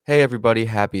Hey everybody,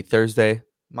 happy Thursday.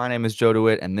 My name is Joe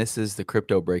DeWitt and this is the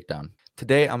Crypto Breakdown.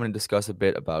 Today I'm going to discuss a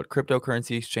bit about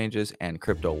cryptocurrency exchanges and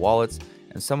crypto wallets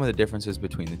and some of the differences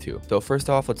between the two. So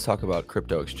first off, let's talk about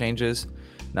crypto exchanges.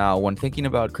 Now, when thinking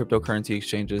about cryptocurrency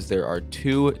exchanges, there are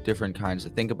two different kinds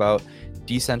to think about: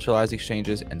 decentralized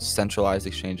exchanges and centralized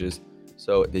exchanges.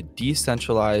 So the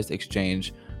decentralized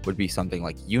exchange would be something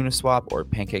like Uniswap or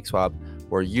PancakeSwap,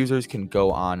 where users can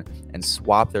go on and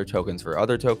swap their tokens for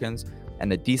other tokens.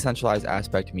 And the decentralized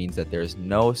aspect means that there's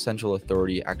no central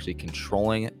authority actually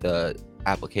controlling the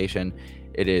application.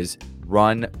 It is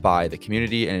run by the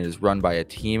community and it is run by a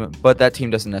team, but that team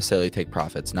doesn't necessarily take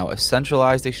profits. Now, a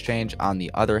centralized exchange, on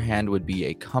the other hand, would be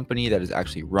a company that is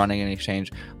actually running an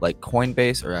exchange like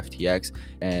Coinbase or FTX,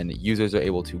 and users are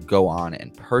able to go on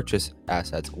and purchase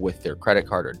assets with their credit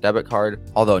card or debit card.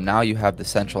 Although now you have the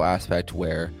central aspect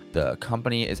where the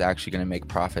company is actually going to make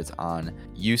profits on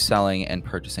you selling and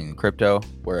purchasing crypto,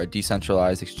 where a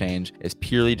decentralized exchange is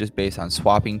purely just based on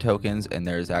swapping tokens and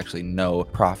there's actually no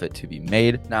profit to be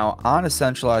made. Now, on a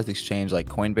centralized exchange like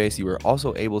Coinbase, you are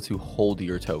also able to hold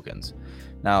your tokens.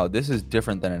 Now, this is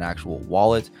different than an actual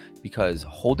wallet because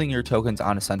holding your tokens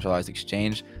on a centralized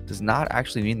exchange does not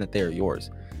actually mean that they are yours.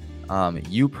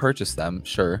 You purchase them,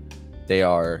 sure, they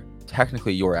are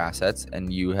technically your assets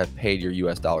and you have paid your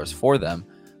US dollars for them,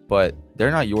 but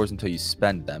they're not yours until you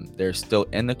spend them. They're still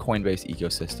in the Coinbase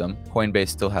ecosystem. Coinbase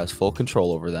still has full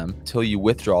control over them until you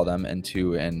withdraw them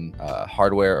into an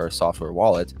hardware or software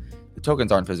wallet. The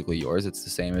tokens aren't physically yours. It's the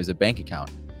same as a bank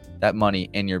account. That money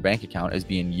in your bank account is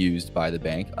being used by the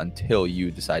bank until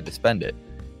you decide to spend it.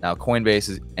 Now,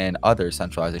 Coinbase and other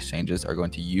centralized exchanges are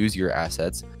going to use your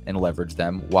assets and leverage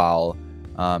them while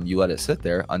you let it sit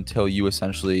there until you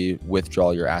essentially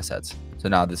withdraw your assets. So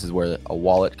now this is where a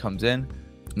wallet comes in.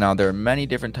 Now, there are many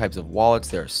different types of wallets.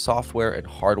 There are software and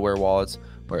hardware wallets,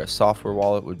 where a software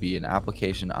wallet would be an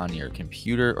application on your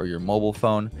computer or your mobile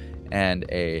phone, and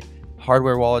a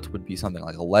hardware wallet would be something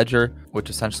like a ledger, which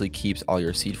essentially keeps all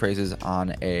your seed phrases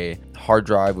on a hard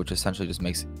drive, which essentially just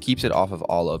keeps it off of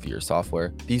all of your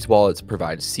software. These wallets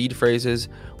provide seed phrases,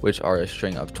 which are a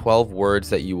string of 12 words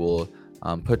that you will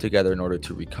put together in order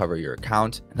to recover your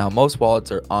account. Now, most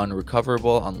wallets are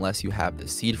unrecoverable unless you have the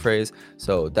seed phrase.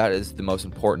 So that is the most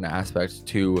important aspect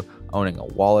to owning a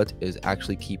wallet, is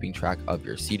actually keeping track of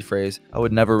your seed phrase. I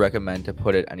would never recommend to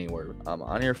put it anywhere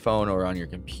on your phone or on your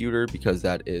computer, because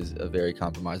that is a very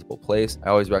compromisable place. I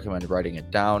always recommend writing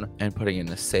it down and putting it in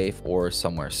a safe or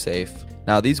somewhere safe.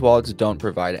 Now, these wallets don't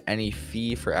provide any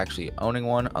fee for actually owning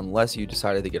one unless you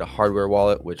decided to get a hardware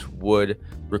wallet, which would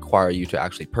require you to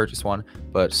actually purchase one.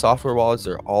 But software wallets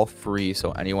are all free,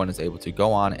 so anyone is able to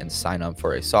go on and sign up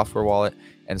for a software wallet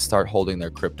and start holding their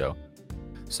crypto.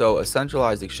 So a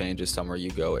centralized exchange is somewhere you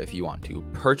go if you want to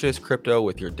purchase crypto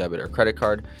with your debit or credit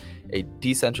card. A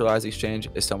decentralized exchange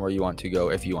is somewhere you want to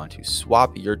go if you want to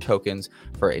swap your tokens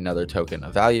for another token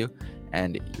of value.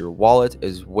 And your wallet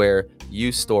is where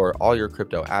you store all your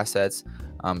crypto assets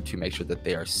to make sure that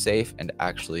they are safe and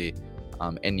actually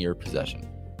in your possession.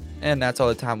 And that's all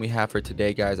the time we have for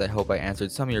today, guys. I hope I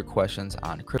answered some of your questions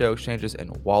on crypto exchanges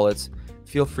and wallets.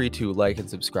 Feel free to like and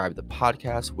subscribe to the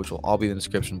podcast, which will all be in the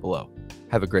description below.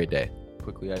 Have a great day.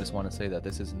 Quickly, I just want to say that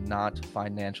this is not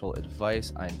financial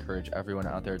advice. I encourage everyone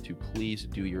out there to please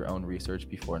do your own research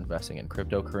before investing in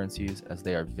cryptocurrencies, as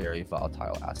they are very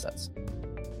volatile assets.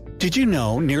 Did you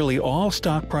know nearly all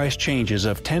stock price changes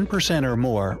of 10% or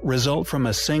more result from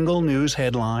a single news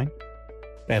headline?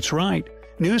 That's right.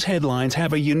 News headlines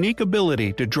have a unique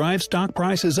ability to drive stock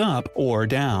prices up or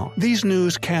down. These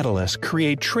news catalysts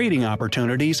create trading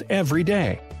opportunities every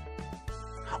day.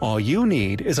 All you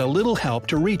need is a little help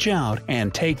to reach out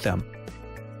and take them.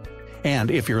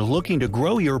 And if you're looking to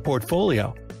grow your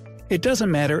portfolio, it doesn't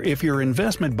matter if your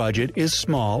investment budget is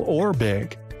small or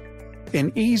big.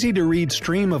 An easy-to-read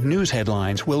stream of news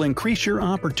headlines will increase your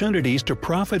opportunities to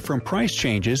profit from price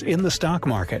changes in the stock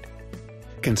market,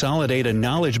 consolidate a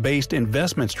knowledge-based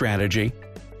investment strategy,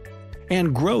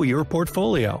 and grow your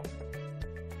portfolio.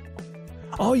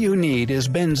 All you need is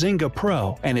Benzinga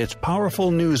Pro and its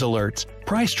powerful news alerts,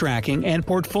 price tracking, and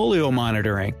portfolio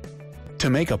monitoring to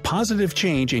make a positive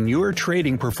change in your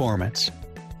trading performance.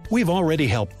 We've already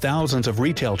helped thousands of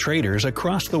retail traders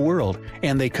across the world,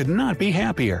 and they could not be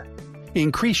happier.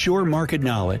 Increase your market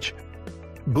knowledge,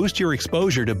 boost your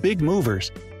exposure to big movers,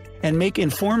 and make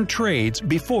informed trades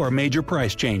before major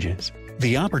price changes.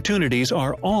 The opportunities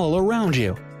are all around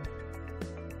you.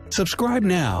 Subscribe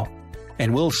now,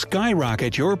 and we'll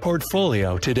skyrocket your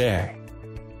portfolio today.